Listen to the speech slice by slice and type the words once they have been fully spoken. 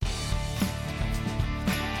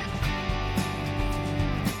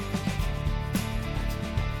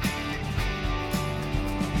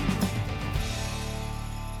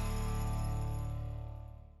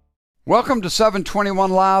Welcome to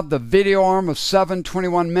 721 Live, the video arm of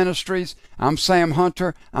 721 Ministries. I'm Sam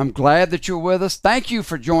Hunter. I'm glad that you're with us. Thank you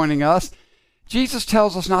for joining us. Jesus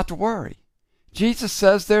tells us not to worry. Jesus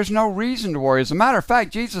says there's no reason to worry. As a matter of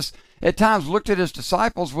fact, Jesus at times looked at his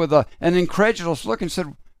disciples with an incredulous look and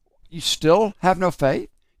said, you still have no faith?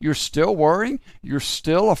 You're still worrying? You're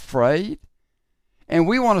still afraid? And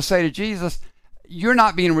we want to say to Jesus, you're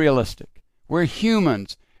not being realistic. We're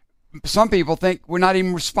humans. Some people think we're not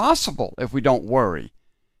even responsible if we don't worry.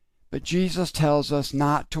 But Jesus tells us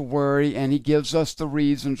not to worry, and he gives us the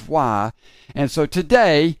reasons why. And so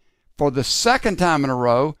today, for the second time in a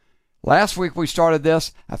row, last week we started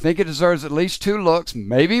this, I think it deserves at least 2 looks,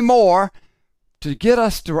 maybe more, to get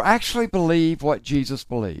us to actually believe what Jesus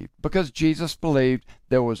believed. Because Jesus believed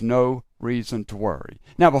there was no reason to worry.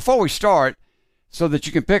 Now, before we start, so that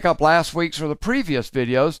you can pick up last week's or the previous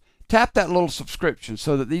videos, tap that little subscription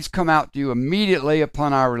so that these come out to you immediately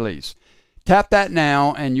upon our release. Tap that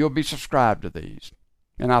now and you'll be subscribed to these.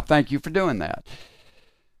 And I thank you for doing that.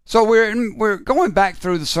 So we're going back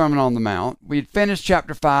through the Sermon on the Mount. We had finished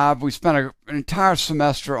chapter 5. We spent an entire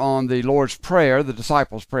semester on the Lord's Prayer, the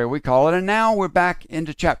disciples' prayer we call it. And now we're back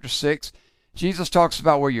into chapter 6. Jesus talks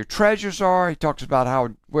about where your treasures are. He talks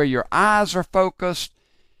about where your eyes are focused.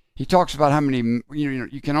 He talks about how many,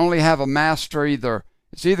 you can only have a master either.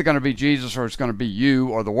 It's either going to be Jesus or it's going to be you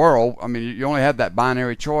or the world. I mean, you only have that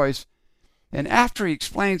binary choice. And after he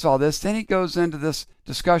explains all this, then he goes into this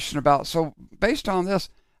discussion about, so based on this,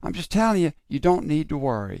 I'm just telling you, you don't need to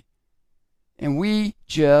worry. And we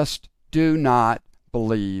just do not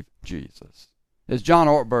believe Jesus. As John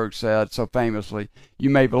Ortberg said so famously, you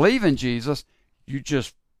may believe in Jesus, you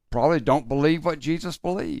just probably don't believe what Jesus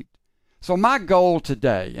believed. So my goal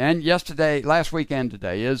today, and yesterday, last week and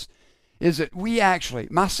today, is that we actually,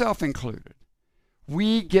 myself included,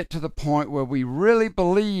 we get to the point where we really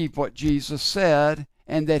believe what Jesus said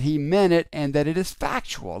and that he meant it and that it is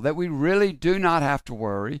factual, that we really do not have to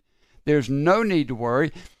worry. There's no need to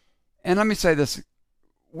worry. And let me say this,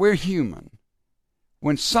 we're human.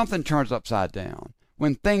 When something turns upside down,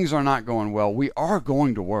 when things are not going well, we are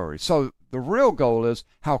going to worry. So the real goal is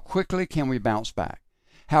how quickly can we bounce back?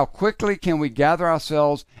 How quickly can we gather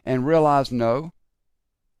ourselves and realize, no,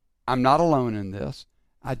 I'm not alone in this.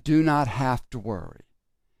 I do not have to worry.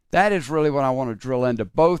 That is really what I want to drill into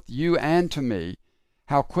both you and to me.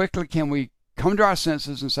 How quickly can we come to our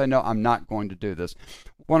senses and say, no, I'm not going to do this.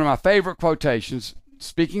 One of my favorite quotations,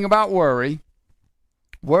 speaking about worry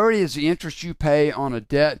is the interest you pay on a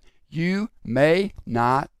debt you may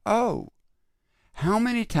not owe. How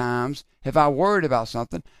many times have I worried about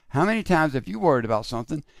something? How many times have you worried about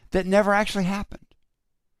something that never actually happened?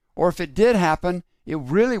 Or if it did happen, it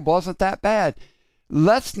really wasn't that bad.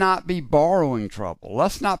 Let's not be borrowing trouble.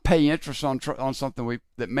 Let's not pay interest on something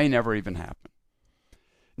that may never even happen.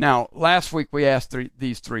 Now, last week we asked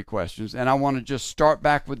these 3 questions, and I want to just start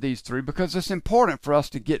back with these 3 because it's important for us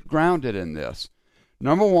to get grounded in this.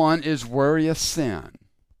 Number 1, is worry a sin?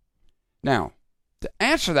 Now, to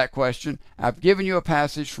answer that question, I've given you a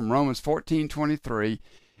passage from Romans 14:23.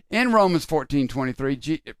 In Romans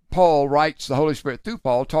 14:23, Paul writes, the Holy Spirit through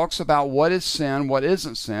Paul, talks about what is sin, what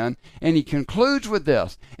isn't sin, and he concludes with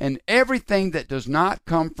this, and everything that does not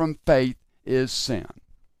come from faith is sin.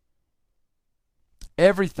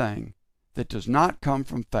 Everything that does not come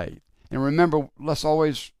from faith. And remember, let's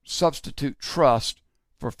always substitute trust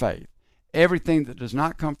for faith. Everything that does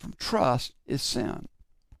not come from trust is sin.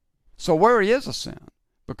 So worry is a sin,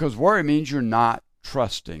 because worry means you're not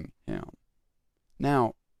trusting him.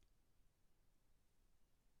 Now,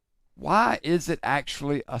 why is it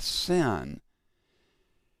actually a sin?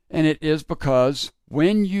 And it is because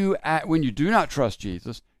when you do not trust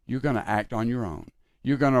Jesus, you're going to act on your own.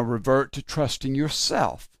 You're going to revert to trusting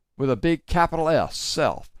yourself with a big capital S,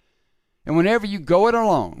 self. And whenever you go it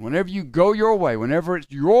alone, whenever you go your way, whenever it's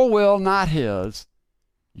your will, not his,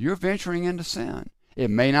 you're venturing into sin. It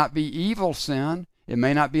may not be evil sin. It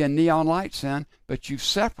may not be a neon light sin, but you've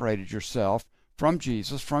separated yourself from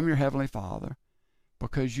Jesus, from your Heavenly Father,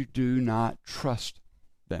 because you do not trust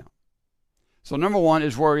them. So number 1,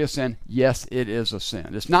 is worry a sin? Yes, it is a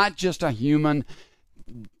sin. It's not just a human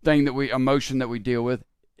thing emotion that we deal with.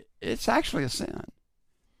 It's actually a sin.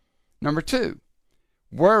 Number 2,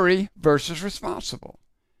 worry versus responsible.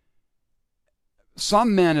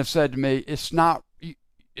 Some men have said to me,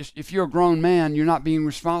 if you're a grown man, you're not being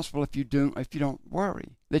responsible if you don't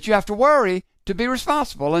worry. That you have to worry to be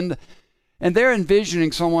responsible. And they're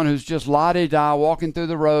envisioning someone who's just la-di-da, walking through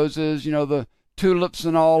the roses, the tulips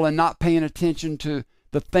and all, and not paying attention to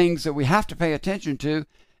the things that we have to pay attention to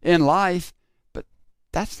in life. But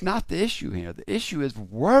that's not the issue here. The issue is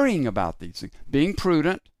worrying about these things, being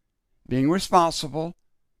prudent, being responsible,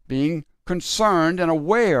 being concerned and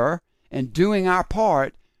aware, and doing our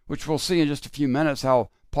part, which we'll see in just a few minutes how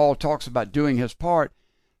Paul talks about doing his part.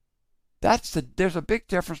 There's a big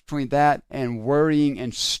difference between that and worrying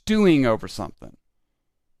and stewing over something.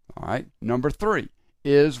 All right. Number 3,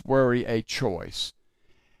 is worry a choice?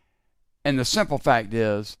 And the simple fact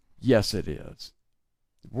is, yes, it is.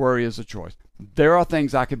 Worry is a choice. There are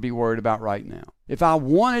things I could be worried about right now. If I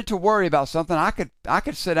wanted to worry about something, I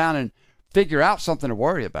could sit down and figure out something to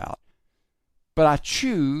worry about. But I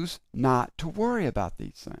choose not to worry about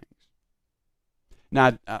these things.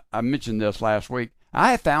 Now, I mentioned this last week.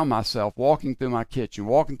 I have found myself walking through my kitchen,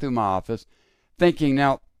 walking through my office, thinking,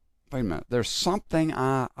 now, wait a minute, there's something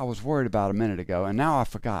I was worried about a minute ago, and now I've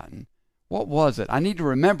forgotten. What was it? I need to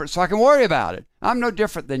remember it so I can worry about it. I'm no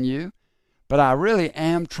different than you, but I really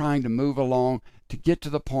am trying to move along to get to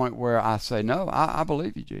the point where I say, no, I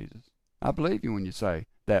believe you, Jesus. I believe you when you say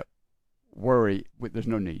that worry, there's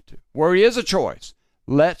no need to. Worry is a choice.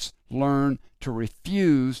 Let's learn to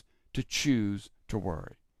refuse to choose to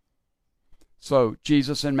worry. So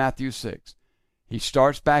Jesus in Matthew 6, he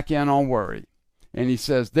starts back in on worry. And he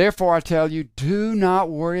says, therefore I tell you, do not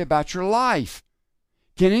worry about your life.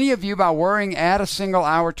 Can any of you, by worrying, add a single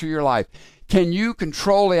hour to your life? Can you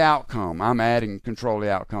control the outcome? I'm adding control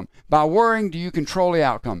the outcome. By worrying, do you control the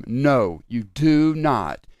outcome? No, you do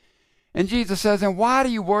not. And Jesus says, and why do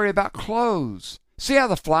you worry about clothes? See how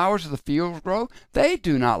the flowers of the field grow? They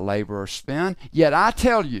do not labor or spin. Yet I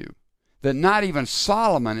tell you that not even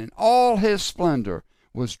Solomon in all his splendor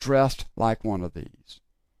was dressed like one of these.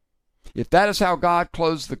 If that is how God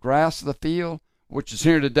clothes the grass of the field, which is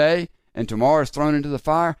here today and tomorrow is thrown into the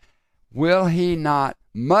fire, will he not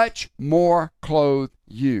much more clothe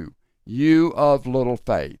you, you of little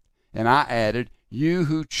faith? And I added, you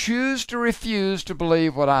who choose to refuse to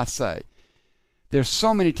believe what I say. There's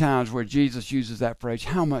so many times where Jesus uses that phrase,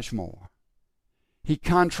 how much more? He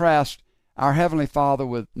contrasts our Heavenly Father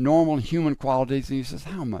with normal human qualities, and he says,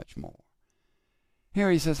 how much more? Here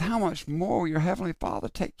he says, how much more will your Heavenly Father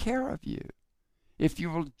take care of you if you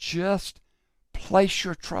will just place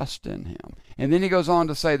your trust in him? And then he goes on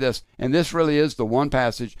to say this, and this really is the one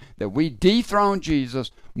passage that we dethrone Jesus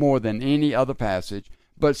more than any other passage.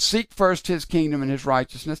 But seek first his kingdom and his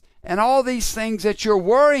righteousness, and all these things that you're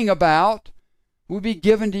worrying about will be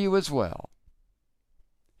given to you as well.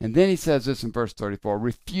 And then he says this in verse 34,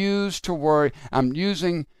 refuse to worry. I'm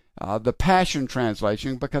using the Passion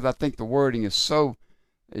Translation because I think the wording is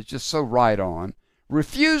it's just so right on.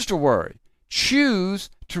 Refuse to worry. Choose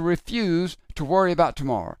to refuse to worry about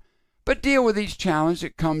tomorrow. But deal with each challenge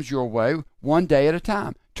that comes your way one day at a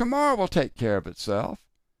time. Tomorrow will take care of itself.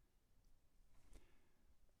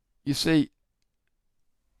 You see,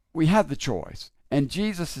 we have the choice. And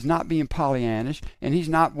Jesus is not being Pollyannish, and he's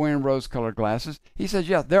not wearing rose-colored glasses. He says,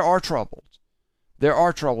 yeah, there are troubles. There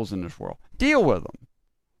are troubles in this world. Deal with them.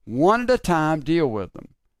 One at a time, deal with them.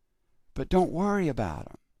 But don't worry about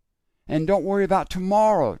them. And don't worry about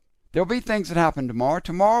tomorrow. There'll be things that happen tomorrow.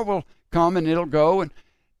 Tomorrow will come and it'll go, and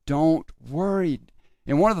don't worry.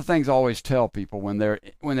 And one of the things I always tell people when they're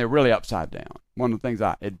really upside down, one of the things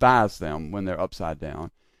I advise them when they're upside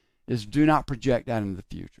down, is do not project out into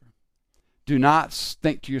the future. Do not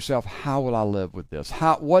think to yourself, how will I live with this?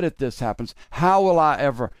 What if this happens? How will I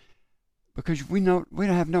ever? Because we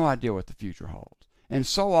have no idea what the future holds. And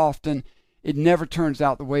so often, it never turns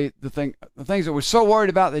out the way the things that we're so worried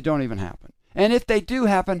about, they don't even happen. And if they do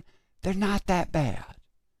happen, they're not that bad.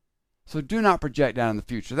 So do not project out in the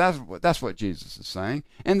future. That's what Jesus is saying.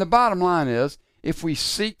 And the bottom line is, if we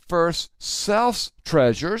seek first self's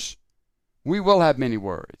treasures, we will have many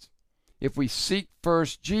worries. If we seek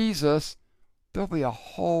first Jesus, there'll be a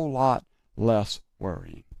whole lot less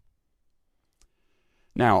worrying.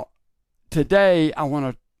 Now, today I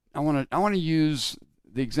want to use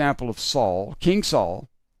the example of Saul, King Saul,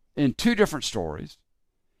 in two different stories,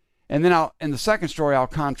 and then in the second story I'll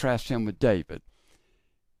contrast him with David.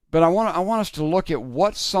 But I want us to look at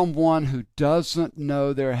what someone who doesn't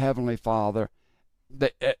know their Heavenly Father,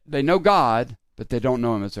 they know God, but they don't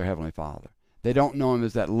know him as their Heavenly Father. They don't know him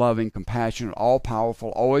as that loving, compassionate, all-powerful,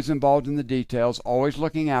 always involved in the details, always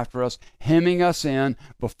looking after us, hemming us in,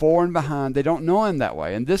 before and behind. They don't know him that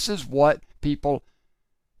way. And this is what people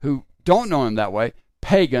who don't know him that way,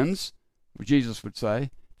 pagans, Jesus would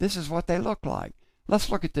say, this is what they look like.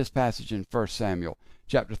 Let's look at this passage in 1 Samuel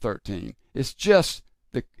chapter 13. It's just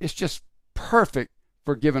perfect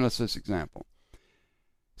for giving us this example.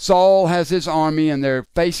 Saul has his army, and they're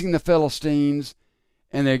facing the Philistines.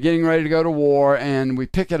 and they're getting ready to go to war, and we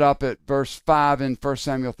pick it up at verse 5 in 1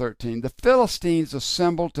 Samuel 13. The Philistines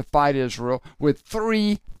assembled to fight Israel with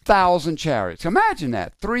 3,000 chariots. Imagine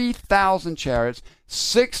that, 3,000 chariots,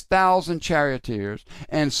 6,000 charioteers,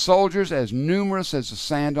 and soldiers as numerous as the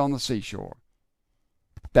sand on the seashore.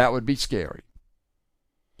 That would be scary.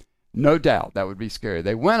 No doubt that would be scary.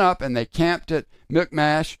 They went up and they camped at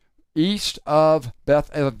Michmash, east of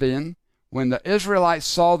Beth-aven. When the Israelites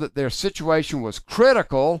saw that their situation was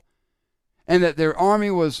critical and that their army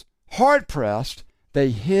was hard-pressed,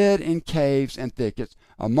 they hid in caves and thickets,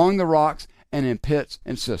 among the rocks and in pits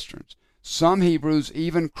and cisterns. Some Hebrews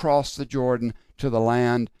even crossed the Jordan to the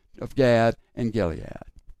land of Gad and Gilead.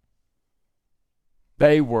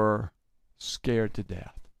 They were scared to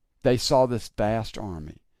death. They saw this vast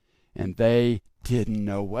army, and they didn't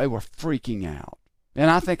know. They were freaking out. And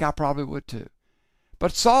I think I probably would too.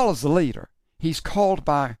 But Saul is the leader. He's called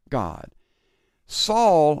by God.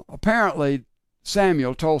 Saul, apparently,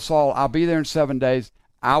 Samuel told Saul, I'll be there in 7 days.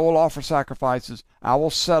 I will offer sacrifices. I will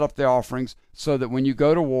set up the offerings so that when you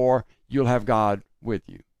go to war, you'll have God with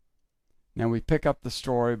you. Now we pick up the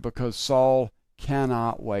story because Saul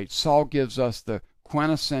cannot wait. Saul gives us the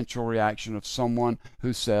quintessential reaction of someone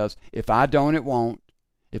who says, if I don't, it won't.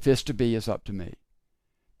 If it's to be, it's up to me.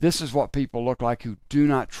 This is what people look like who do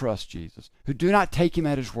not trust Jesus, who do not take him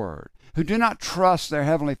at his word, who do not trust their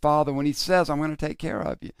Heavenly Father when he says, I'm going to take care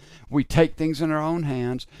of you. We take things in our own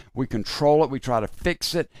hands, we control it, we try to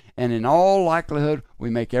fix it, and in all likelihood, we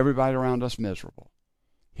make everybody around us miserable.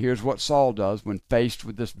 Here's what Saul does when faced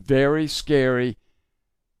with this very scary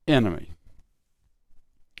enemy.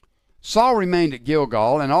 Saul remained at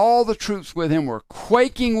Gilgal, and all the troops with him were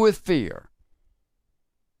quaking with fear.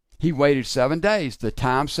 He waited 7 days, the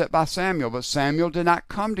time set by Samuel, but Samuel did not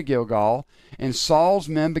come to Gilgal, and Saul's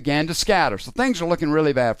men began to scatter. So things are looking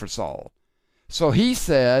really bad for Saul. So he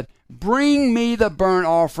said, bring me the burnt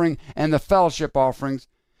offering and the fellowship offerings.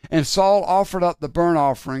 And Saul offered up the burnt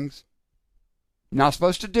offerings. Not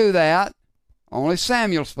supposed to do that. Only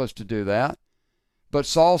Samuel's supposed to do that. But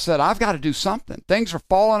Saul said, I've got to do something. Things are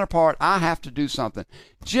falling apart. I have to do something.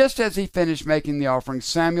 Just as he finished making the offering,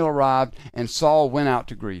 Samuel arrived, and Saul went out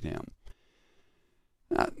to greet him.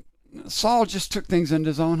 Now, Saul just took things into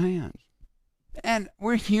his own hands. And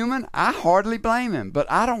we're human. I hardly blame him, but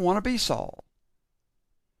I don't want to be Saul.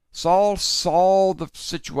 Saul saw the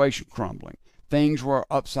situation crumbling. Things were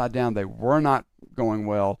upside down. They were not going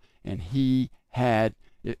well, and he had,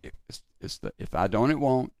 if I don't, it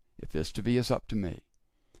won't. If it's to be, it's up to me.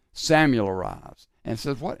 Samuel arrives and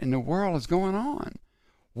says, what in the world is going on?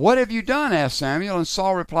 What have you done? Asked Samuel. And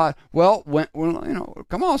Saul replied, well,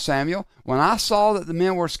 come on, Samuel. When I saw that the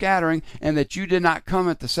men were scattering and that you did not come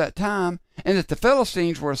at the set time and that the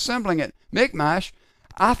Philistines were assembling at Michmash,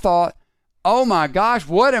 I thought, oh my gosh,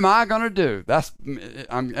 what am I going to do?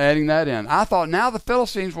 I'm adding that in. I thought, now the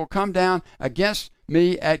Philistines will come down against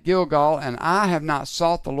me at Gilgal, and I have not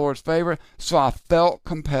sought the Lord's favor, so I felt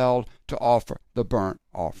compelled to offer the burnt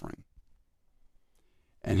offering.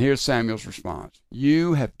 And here's Samuel's response.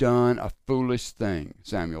 You have done a foolish thing,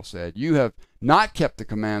 Samuel said. You have not kept the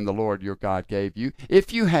command the Lord your God gave you.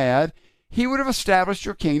 If you had, he would have established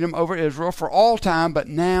your kingdom over Israel for all time, but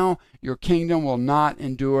now your kingdom will not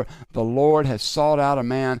endure. The Lord has sought out a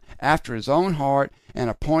man after his own heart and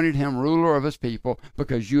appointed him ruler of his people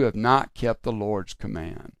because you have not kept the Lord's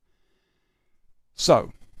command.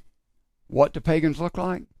 So, what do pagans look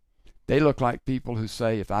like? They look like people who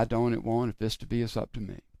say, if I don't, it won't. If this to be, it's up to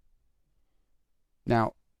me.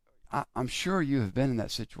 Now, I'm sure you have been in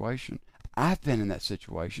that situation. I've been in that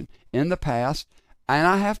situation in the past, and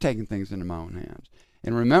I have taken things into my own hands.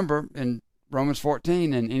 And remember, in Romans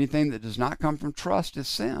 14, and anything that does not come from trust is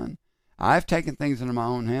sin. I've taken things into my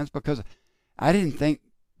own hands because I didn't think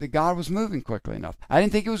that God was moving quickly enough. I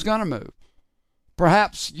didn't think he was going to move.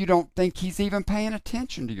 Perhaps you don't think he's even paying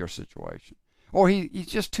attention to your situation. Or he's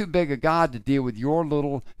just too big a God to deal with your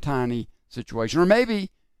little tiny situation. Or maybe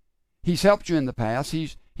he's helped you in the past.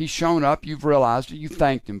 He's shown up. You've realized it. You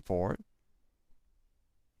thanked him for it.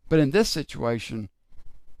 But in this situation,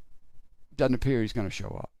 it doesn't appear he's going to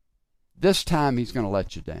show up. This time he's going to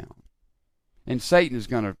let you down. And Satan is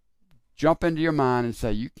going to jump into your mind and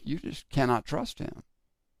say, you just cannot trust him.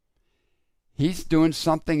 He's doing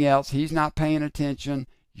something else. He's not paying attention.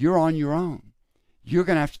 You're on your own. You're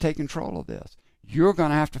going to have to take control of this. You're going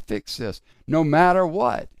to have to fix this no matter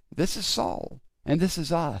what. This is Saul, and this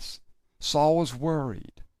is us. Saul was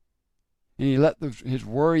worried, and he let his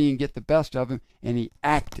worrying get the best of him, and he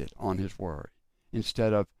acted on his worry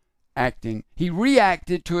instead of acting. He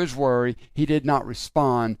reacted to his worry. He did not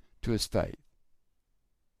respond to his faith.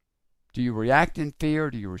 Do you react in fear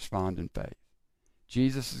or do you respond in faith?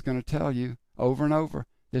 Jesus is going to tell you over and over,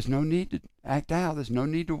 there's no need to act out. There's no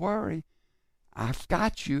need to worry. I've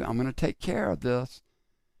got you. I'm going to take care of this.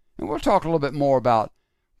 And we'll talk a little bit more about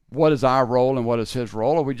what is our role and what is his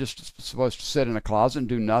role. Are we just supposed to sit in a closet and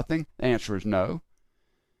do nothing? The answer is no.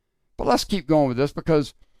 But let's keep going with this,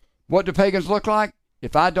 because what do pagans look like?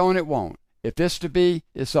 If I don't, it won't. If it's to be,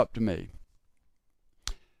 it's up to me.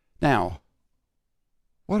 Now,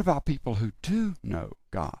 what about people who do know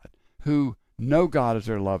God, who know God as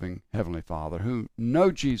their loving Heavenly Father, who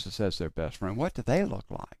know Jesus as their best friend? What do they look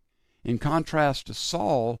like? In contrast to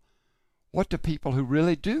Saul, what do people who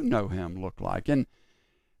really do know him look like? And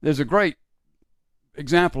there's a great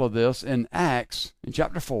example of this in Acts, in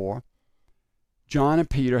chapter 4. John and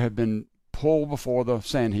Peter have been pulled before the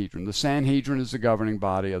Sanhedrin. The Sanhedrin is the governing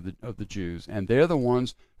body of the Jews, and they're the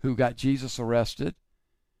ones who got Jesus arrested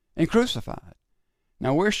and crucified.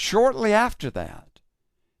 Now, we're shortly after that.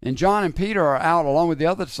 And John and Peter are out along with the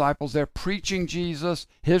other disciples. They're preaching Jesus,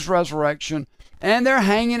 his resurrection, and they're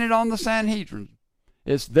hanging it on the Sanhedrin.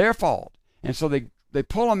 It's their fault. And so they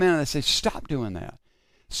pull them in and they say, stop doing that.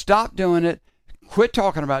 Stop doing it. Quit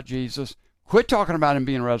talking about Jesus. Quit talking about him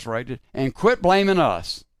being resurrected. And quit blaming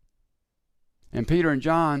us. And Peter and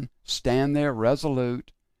John stand there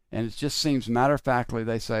resolute. And it just seems matter-of-factly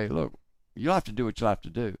they say, look, you'll have to do what you'll have to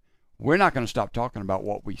do. We're not going to stop talking about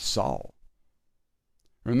what we saw.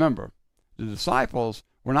 Remember, the disciples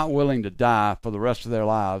were not willing to die for the rest of their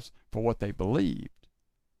lives for what they believed.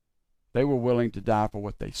 They were willing to die for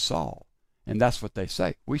what they saw. And that's what they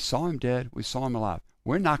say. We saw him dead. We saw him alive.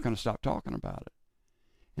 We're not going to stop talking about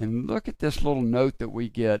it. And look at this little note that we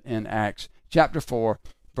get in Acts chapter 4,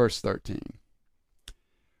 verse 13.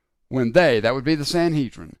 When they, that would be the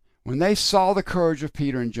Sanhedrin, when they saw the courage of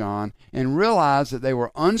Peter and John and realized that they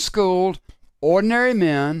were unschooled, ordinary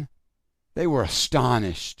men, they were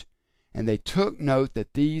astonished, and they took note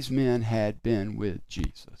that these men had been with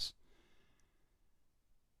Jesus.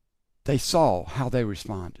 They saw how they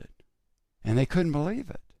responded, and they couldn't believe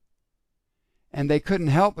it. And they couldn't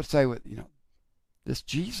help but say, this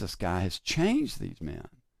Jesus guy has changed these men.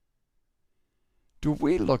 Do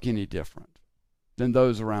we look any different than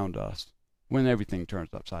those around us when everything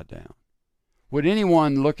turns upside down? Would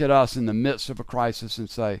anyone look at us in the midst of a crisis and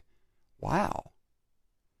say, wow,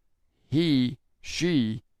 he,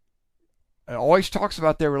 she, always talks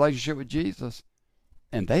about their relationship with Jesus,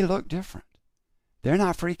 and they look different. They're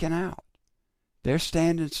not freaking out. They're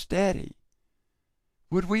standing steady.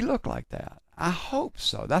 Would we look like that? I hope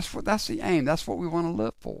so. That's the aim. That's what we want to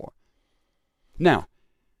live for. Now,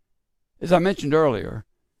 as I mentioned earlier,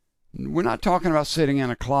 we're not talking about sitting in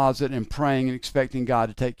a closet and praying and expecting God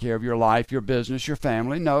to take care of your life, your business, your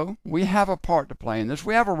family. No, we have a part to play in this.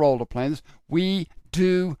 We have a role to play in this. We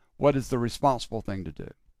do what is the responsible thing to do.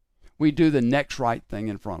 We do the next right thing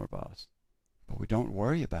in front of us, but we don't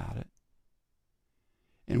worry about it.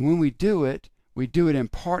 And when we do it in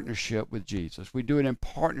partnership with Jesus. We do it in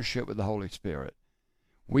partnership with the Holy Spirit.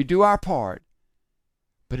 We do our part,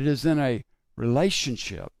 but it is in a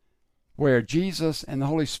relationship where Jesus and the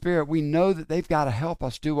Holy Spirit, we know that they've got to help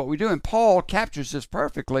us do what we do. And Paul captures this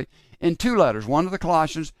perfectly in two letters, one to the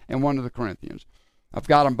Colossians and one to the Corinthians. I've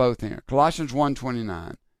got them both here. Colossians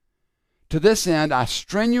 1:29. To this end, I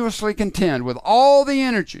strenuously contend with all the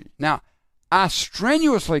energy. Now, I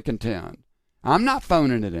strenuously contend. I'm not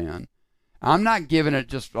phoning it in. I'm not giving it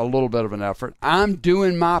just a little bit of an effort. I'm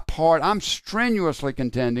doing my part. I'm strenuously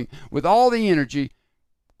contending with all the energy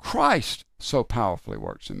Christ so powerfully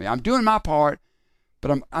works in me. I'm doing my part,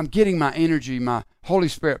 but I'm getting my energy, my Holy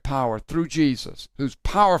Spirit power through Jesus, who's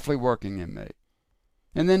powerfully working in me.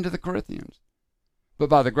 And then to the Corinthians. But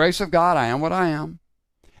by the grace of God, I am what I am.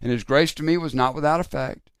 And his grace to me was not without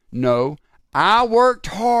effect. No, I worked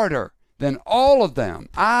harder than all of them.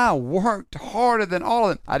 I worked harder than all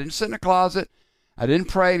of them. I didn't sit in a closet. I didn't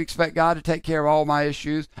pray and expect God to take care of all my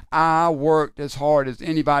issues. I worked as hard as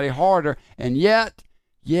anybody, harder. And yet,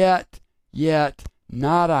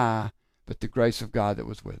 not I, but the grace of God that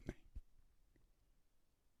was with me.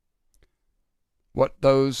 What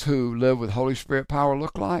those who live with Holy Spirit power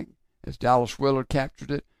look like, as Dallas Willard captured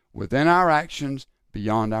it, within our actions,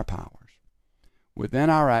 beyond our powers. Within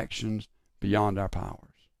our actions, beyond our powers.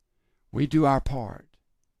 We do our part.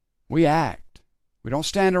 We act. We don't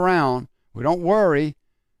stand around. We don't worry,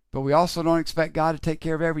 but we also don't expect God to take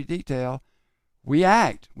care of every detail. We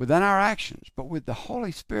act within our actions, but with the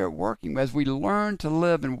Holy Spirit working, as we learn to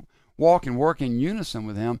live and walk and work in unison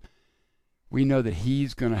with him, we know that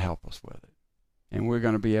he's going to help us with it, and we're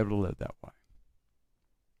going to be able to live that way.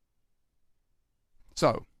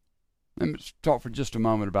 So, let me talk for just a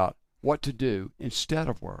moment about what to do instead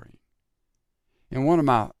of worrying. And one of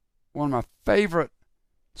my favorite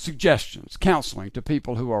suggestions, counseling to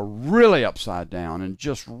people who are really upside down and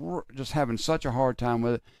just having such a hard time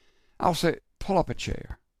with it, I'll say, pull up a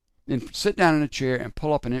chair and sit down in a chair and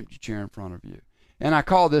pull up an empty chair in front of you. And I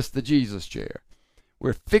call this the Jesus chair.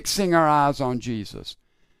 We're fixing our eyes on Jesus.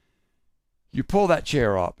 You pull that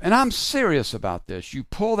chair up, and I'm serious about this. You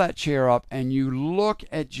pull that chair up and you look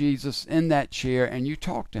at Jesus in that chair and you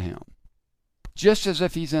talk to him, just as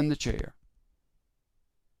if he's in the chair.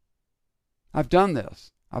 I've done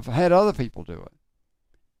this. I've had other people do it.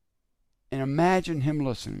 And imagine him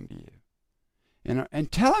listening to you.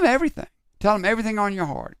 And tell him everything. Tell him everything on your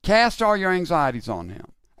heart. Cast all your anxieties on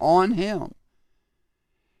him. On him.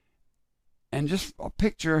 And just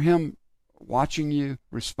picture him watching you,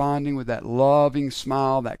 responding with that loving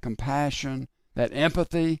smile, that compassion, that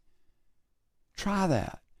empathy. Try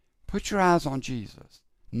that. Put your eyes on Jesus,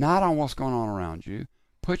 not on what's going on around you.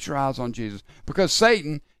 Put your eyes on Jesus. Because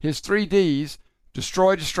Satan, his 3 Ds,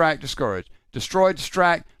 destroy, distract, discourage. Destroy,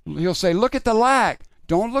 distract. He'll say, look at the lack.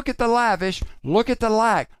 Don't look at the lavish. Look at the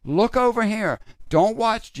lack. Look over here. Don't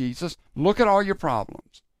watch Jesus. Look at all your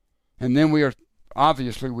problems. And then we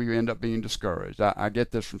end up being discouraged. I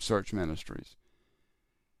get this from Search Ministries.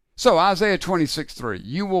 So Isaiah 26:3,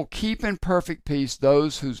 you will keep in perfect peace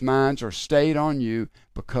those whose minds are stayed on you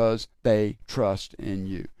because they trust in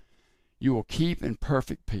you. You will keep in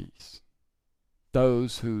perfect peace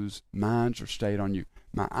those whose minds are stayed on you.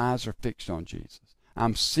 My eyes are fixed on Jesus.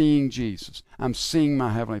 I'm seeing Jesus. I'm seeing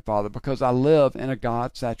my Heavenly Father because I live in a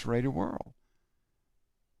God-saturated world.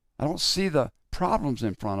 I don't see the problems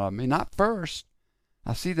in front of me, not first.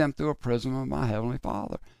 I see them through a prism of my Heavenly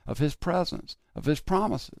Father, of his presence, of his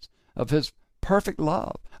promises, of his perfect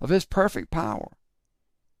love, of his perfect power.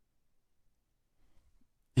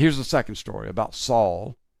 Here's the second story about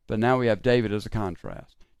Saul, but now we have David as a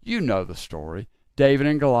contrast. You know the story. David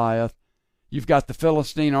and Goliath. You've got the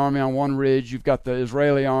Philistine army on one ridge. You've got the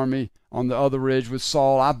Israeli army on the other ridge with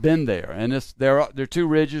Saul. I've been there. And there are 2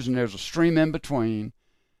 ridges, and there's a stream in between.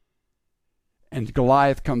 And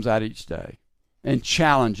Goliath comes out each day and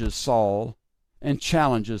challenges Saul and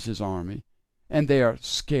challenges his army. And they are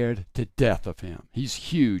scared to death of him. He's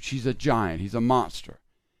huge. He's a giant. He's a monster.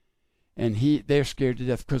 And they're scared to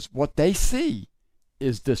death because what they see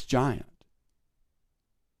is this giant.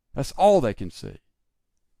 That's all they can see.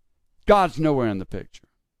 God's nowhere in the picture.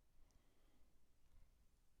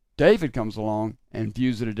 David comes along and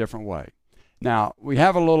views it a different way. Now, we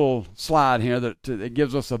have a little slide here that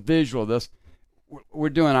gives us a visual of this. We're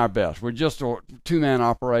doing our best. We're just a 2-man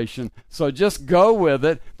operation. So just go with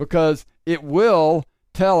it because it will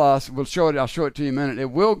tell us, I'll show it to you in a minute,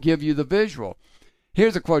 it will give you the visual.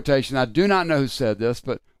 Here's a quotation. I do not know who said this,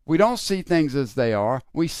 but we don't see things as they are.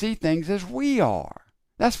 We see things as we are.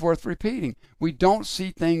 That's worth repeating. We don't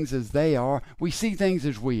see things as they are. We see things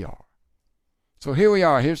as we are. So here we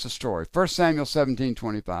are. Here's the story. 1 Samuel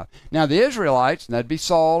 17:25. Now the Israelites, and that'd be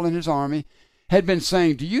Saul and his army, had been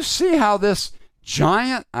saying, do you see how this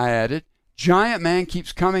giant, I added, giant man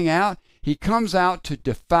keeps coming out? He comes out to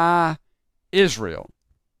defy Israel.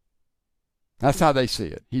 That's how they see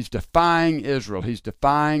it. He's defying Israel. He's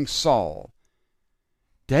defying Saul.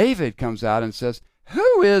 David comes out and says,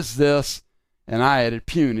 who is this? And I added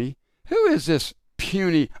puny. Who is this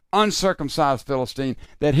puny, uncircumcised Philistine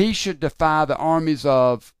that he should defy the armies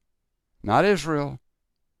of, not Israel,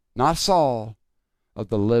 not Saul, of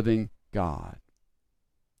the living God?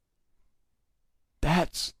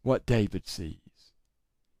 That's what David sees.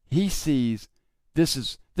 He sees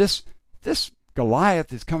this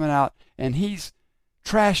Goliath is coming out and he's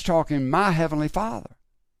trash talking my Heavenly Father.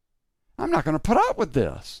 I'm not going to put up with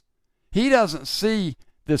this. He doesn't see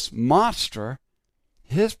this monster.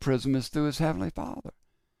 His prism is through his Heavenly Father.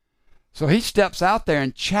 So he steps out there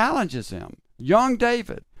and challenges him, young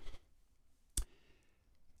David.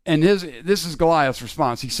 And this is Goliath's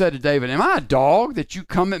response. He said to David, am I a dog that you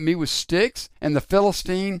come at me with sticks? And the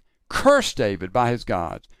Philistine cursed David by his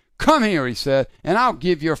gods. Come here, he said, and I'll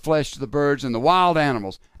give your flesh to the birds and the wild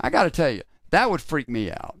animals. I got to tell you, that would freak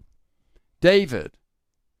me out. David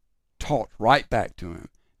talked right back to him.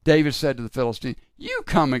 David said to the Philistine, you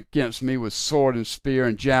come against me with sword and spear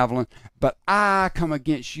and javelin, but I come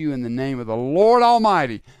against you in the name of the Lord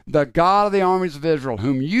Almighty, the God of the armies of Israel,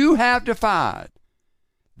 whom you have defied.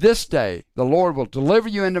 This day the Lord will deliver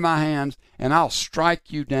you into my hands, and I'll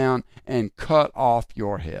strike you down and cut off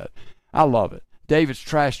your head. I love it. David's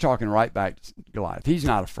trash talking right back to Goliath. He's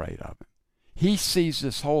not afraid of him. He sees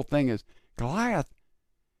this whole thing as Goliath,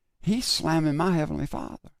 he's slamming my Heavenly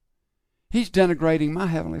Father. He's denigrating my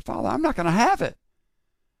Heavenly Father. I'm not going to have it.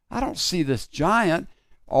 I don't see this giant.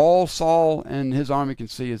 All Saul and his army can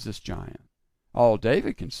see is this giant. All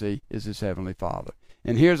David can see is his heavenly Father.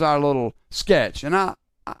 And here's our little sketch. And I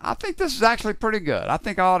think this is actually pretty good. I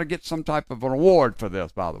think I ought to get some type of an award for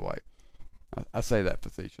this, by the way. I say that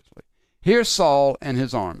facetiously. Here's Saul and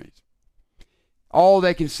his armies. All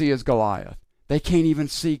they can see is Goliath. They can't even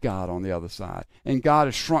see God on the other side. And God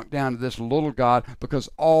has shrunk down to this little God because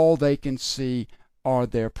all they can see are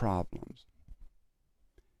their problems.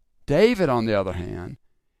 David, on the other hand,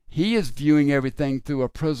 he is viewing everything through a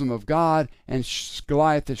prism of God, and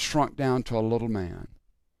Goliath is shrunk down to a little man.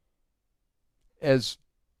 As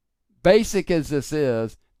basic as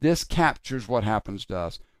this captures what happens to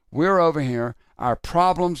us. We're over here. Our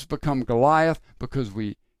problems become Goliath because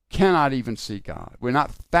we cannot even see God. We're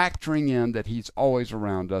not factoring in that he's always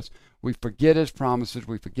around us. We forget his promises.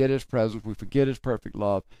 We forget his presence. We forget his perfect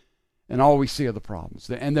love. And all we see are the problems.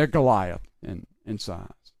 And they're Goliath in size.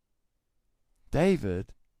 David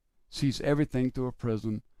sees everything through a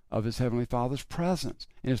prism of his Heavenly Father's presence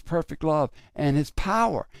and his perfect love and his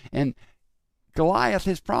power. And Goliath,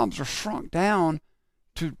 his problems are shrunk down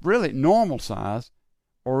to really normal size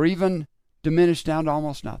or even diminished down to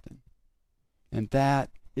almost nothing. And that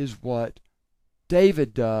is what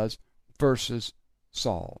David does versus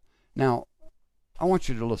Saul. Now, I want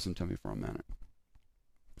you to listen to me for a minute.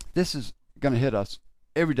 This is going to hit us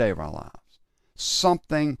every day of our lives.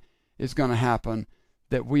 Something is going to happen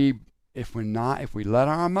that if we let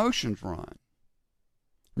our emotions run.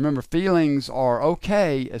 Remember, feelings are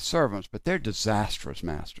okay as servants, but they're disastrous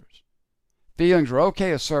masters. Feelings are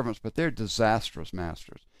okay as servants, but they're disastrous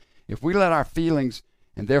masters. If we let our feelings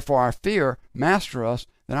and therefore our fear master us,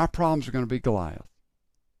 then our problems are going to be Goliath.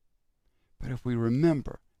 But if we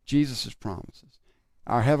remember Jesus' promises,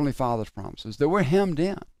 our Heavenly Father's promises, that we're hemmed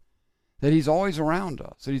in, that he's always around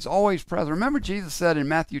us, that he's always present. Remember Jesus said in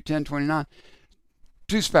Matthew 10:29,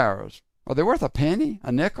 2 sparrows, are they worth a penny,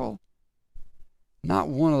 a nickel? Not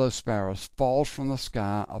one of those sparrows falls from the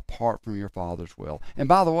sky apart from your Father's will. And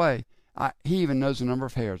by the way, he even knows the number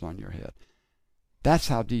of hairs on your head. That's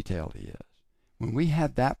how detailed he is. When we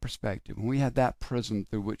have that perspective, when we have that prism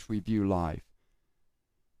through which we view life,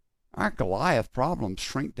 our Goliath problems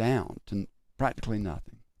shrink down to practically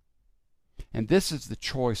nothing. And this is the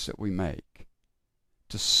choice that we make,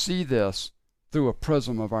 to see this through a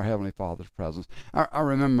prism of our Heavenly Father's presence. I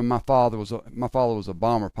remember my father was a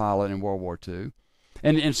bomber pilot in World War II,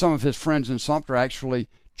 and some of his friends in Sumter actually,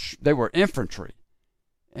 they were infantry.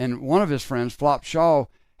 And one of his friends, Flop Shaw,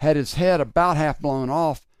 had his head about half blown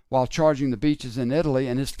off while charging the beaches in Italy,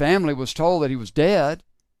 and his family was told that he was dead.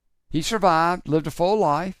 He survived, lived a full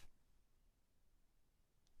life.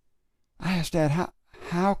 I asked Dad,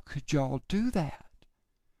 how could y'all do that?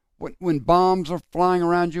 When bombs are flying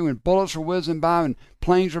around you and bullets are whizzing by and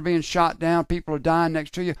planes are being shot down, people are dying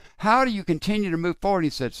next to you, how do you continue to move forward? He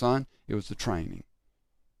said, son, it was the training.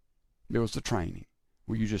 It was the training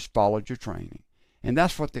where you just followed your training. And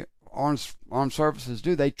that's what the armed services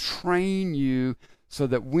do. They train you so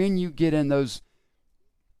that when you get in those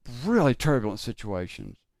really turbulent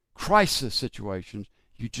situations, crisis situations,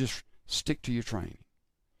 you just stick to your training.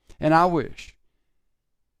 And I wish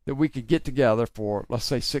that we could get together for, let's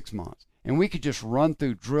say, 6 months, and we could just run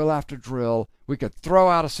through drill after drill. We could throw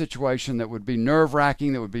out a situation that would be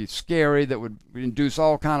nerve-wracking, that would be scary, that would induce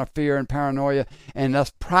all kind of fear and paranoia, and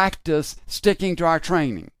us practice sticking to our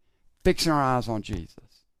training, fixing our eyes on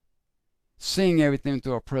Jesus, seeing everything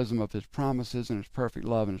through a prism of his promises and his perfect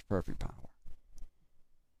love and his perfect power.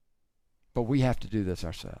 But we have to do this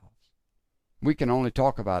ourselves. We can only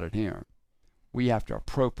talk about it here. We have to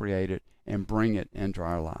appropriate it and bring it into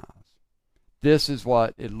our lives. This is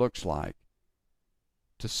what it looks like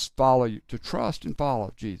to trust and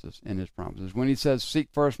follow Jesus in his promises. When he says, seek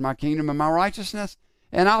first my kingdom and my righteousness,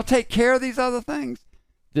 and I'll take care of these other things,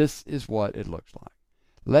 this is what it looks like.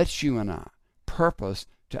 Let's you and I purpose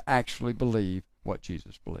to actually believe what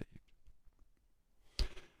Jesus believed.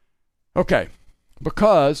 Okay,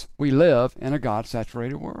 because we live in a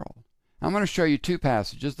God-saturated world. I'm going to show you 2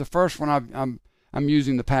 passages. The first one I'm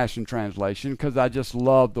using the Passion Translation because I just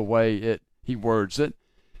love the way he words it.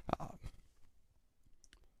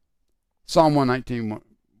 Psalm 119,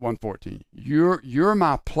 114. You're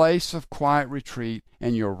my place of quiet retreat,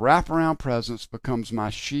 and your wraparound presence becomes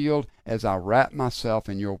my shield as I wrap myself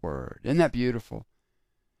in your word. Isn't that beautiful?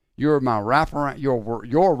 You're my wraparound. Your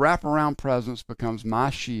wraparound presence becomes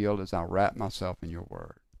my shield as I wrap myself in your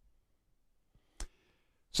word.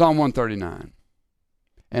 Psalm 139.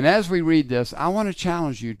 And as we read this, I want to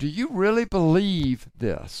challenge you. Do you really believe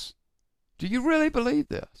this? Do you really believe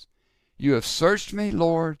this? You have searched me,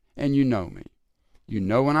 Lord, and you know me. You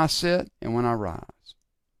know when I sit and when I rise.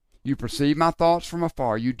 You perceive my thoughts from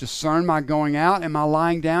afar. You discern my going out and my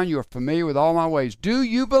lying down. You are familiar with all my ways. Do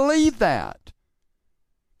you believe that?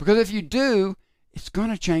 Because if you do, it's going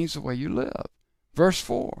to change the way you live. Verse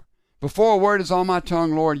 4. Before a word is on my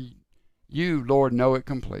tongue, Lord, you, Lord, know it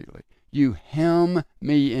completely. You hem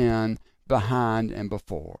me in behind and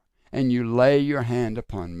before, and you lay your hand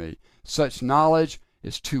upon me. Such knowledge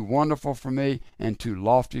is too wonderful for me and too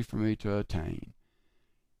lofty for me to attain.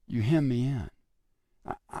 You hem me in.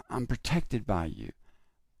 I'm protected by you.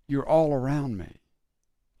 You're all around me.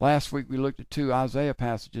 Last week we looked at 2 Isaiah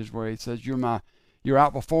passages where he says, you're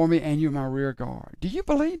out before me and you're my rear guard. Do you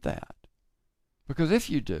believe that? Because if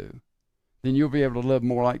you do, then you'll be able to live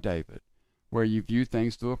more like David, where you view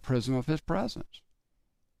things through a prism of his presence.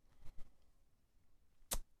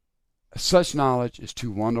 Such knowledge is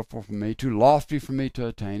too wonderful for me, too lofty for me to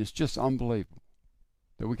attain. It's just unbelievable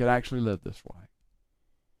that we could actually live this way.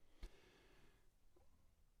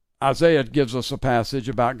 Isaiah gives us a passage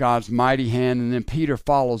about God's mighty hand, and then Peter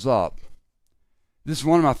follows up. This is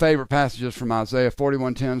one of my favorite passages from Isaiah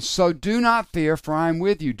 41:10. So do not fear, for I am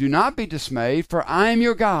with you. Do not be dismayed, for I am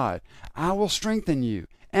your God. I will strengthen you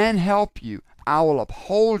and help you. I will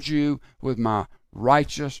uphold you with my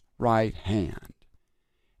righteous right hand.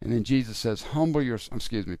 And then Peter says,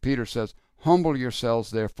 humble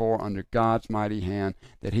yourselves therefore under God's mighty hand,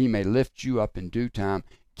 that he may lift you up in due time.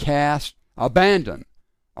 Abandon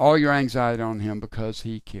all your anxiety on him, because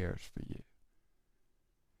he cares for you.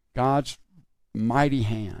 God's mighty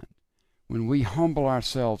hand. When we humble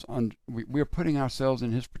ourselves, we're putting ourselves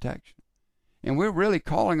in his protection. And we're really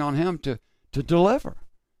calling on him to deliver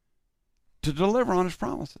on his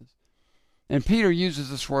promises. And Peter uses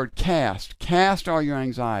this word cast all your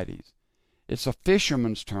anxieties. It's a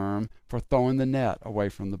fisherman's term for throwing the net away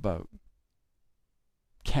from the boat.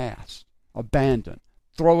 Cast, abandon,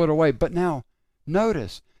 throw it away. But now,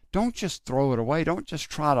 notice, don't just throw it away. Don't just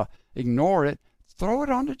try to ignore it. Throw it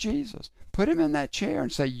onto Jesus. Put him in that chair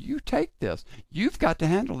and say, you take this. You've got to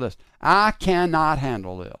handle this. I cannot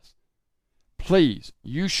handle this. Please,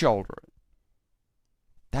 you shoulder it.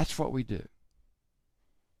 That's what we do.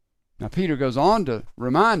 Now, Peter goes on to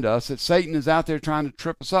remind us that Satan is out there trying to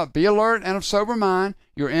trip us up. Be alert and of sober mind.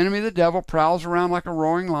 Your enemy, the devil, prowls around like a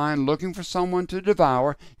roaring lion looking for someone to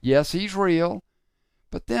devour. Yes, he's real.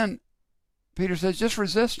 But then Peter says, just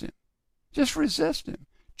resist him. Just resist him.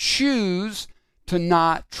 Choose to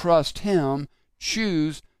not trust him.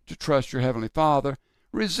 Choose to trust your Heavenly Father.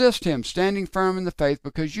 Resist him, standing firm in the faith,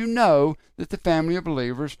 because you know that the family of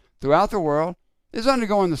believers throughout the world is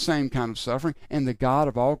undergoing the same kind of suffering, and the God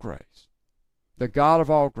of all grace,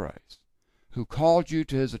 who called you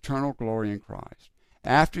to his eternal glory in Christ,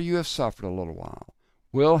 after you have suffered a little while,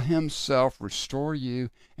 will himself restore you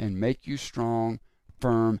and make you strong,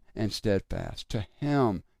 firm, and steadfast. To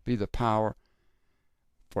him be the power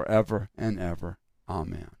forever and ever.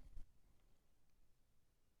 Amen.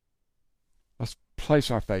 Let's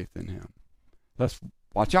place our faith in him. Let's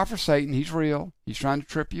watch out for Satan. He's real. He's trying to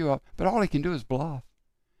trip you up. But all he can do is bluff.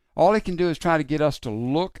 All he can do is try to get us to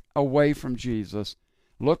look away from Jesus.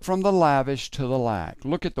 Look from the lavish to the lack.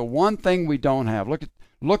 Look at the one thing we don't have.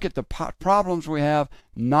 Look at the problems we have,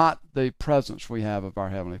 not the presence we have of our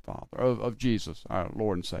Heavenly Father, of Jesus, our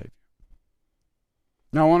Lord and Savior.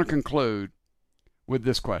 Now I want to conclude with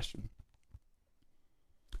this question.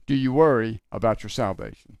 Do you worry about your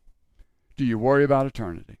salvation? Do you worry about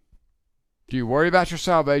eternity? Do you worry about your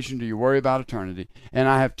salvation? Do you worry about eternity? And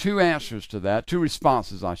I have 2 answers to that, 2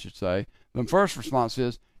 responses, I should say. The first response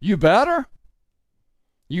is, you better.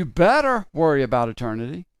 You better worry about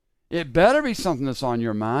eternity. It better be something that's on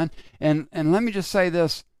your mind. And let me just say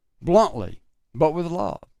this bluntly, but with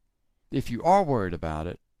love. If you are worried about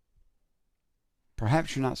it,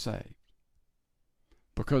 perhaps you're not saved.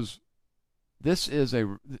 Because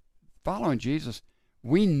following Jesus,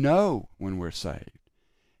 we know when we're saved.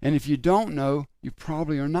 And if you don't know, you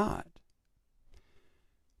probably are not.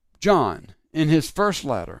 John, in his first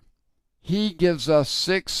letter, he gives us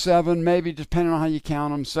 6, 7, maybe depending on how you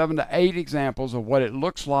count them, 7 to 8 examples of what it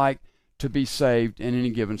looks like to be saved in any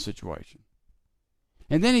given situation.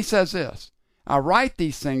 And then he says this, I write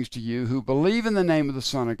these things to you who believe in the name of the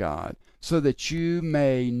Son of God, so that you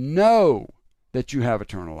may know that you have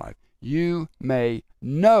eternal life. You may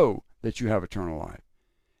know that you have eternal life.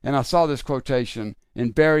 And I saw this quotation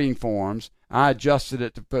in varying forms. I adjusted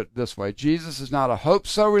it to put it this way. Jesus is not a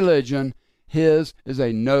hope-so religion. His is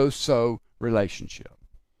a know-so relationship.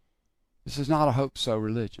 This is not a hope-so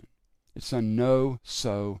religion. It's a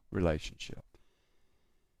know-so relationship.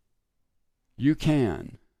 You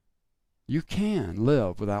can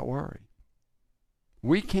live without worry.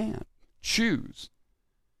 We can't refuse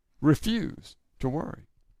to worry.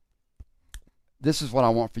 This is what I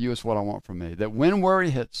want for you. It's what I want for me. That when worry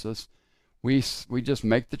hits us, we just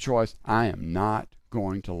make the choice. I am not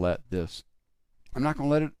going to let this. I'm not going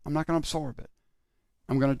to let it. I'm not going to absorb it.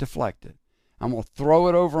 I'm going to deflect it. I'm going to throw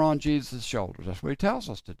it over on Jesus' shoulders. That's what he tells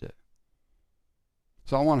us to do.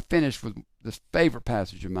 So I want to finish with this favorite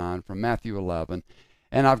passage of mine from Matthew 11.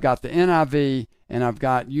 And I've got the NIV and I've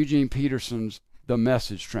got Eugene Peterson's The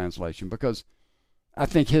Message translation, because I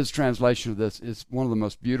think his translation of this is one of the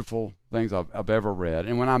most beautiful things I've ever read.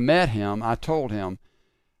 And when I met him, I told him,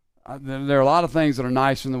 there are a lot of things that are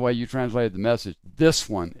nice in the way you translated the Message. This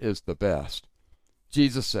one is the best.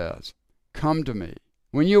 Jesus says, come to me.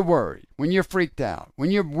 When you're worried, when you're freaked out,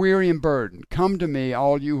 when you're weary and burdened, come to me,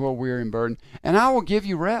 all you who are weary and burdened, and I will give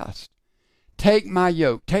you rest. Take my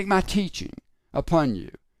yoke, take my teaching upon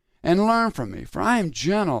you, and learn from me, for I am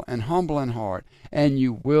gentle and humble in heart, and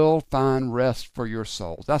you will find rest for your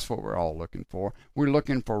souls. That's what we're all looking for. We're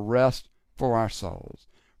looking for rest for our souls.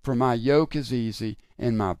 For my yoke is easy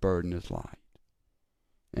and my burden is light.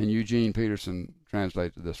 And Eugene Peterson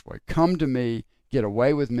translates it this way: come to me, get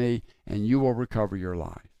away with me, and you will recover your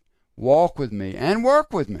life. Walk with me and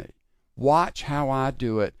work with me. Watch how I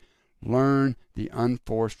do it. Learn the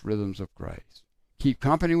unforced rhythms of grace. Keep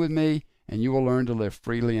company with me, and you will learn to live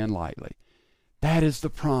freely and lightly. That is the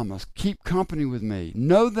promise. Keep company with me.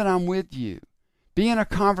 Know that I'm with you. Be in a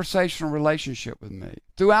conversational relationship with me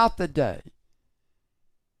throughout the day.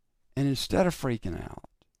 And instead of freaking out,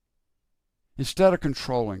 instead of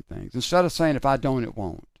controlling things, instead of saying, if I don't, it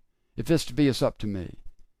won't, if it's to be, it's up to me,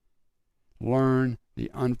 learn the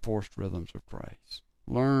unforced rhythms of grace.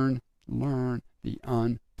 Learn the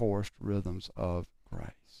unforced rhythms of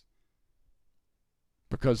grace.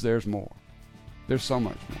 Because there's more. There's so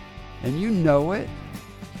much more. And you know it.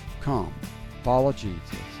 Come, follow Jesus,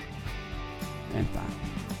 and find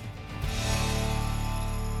him.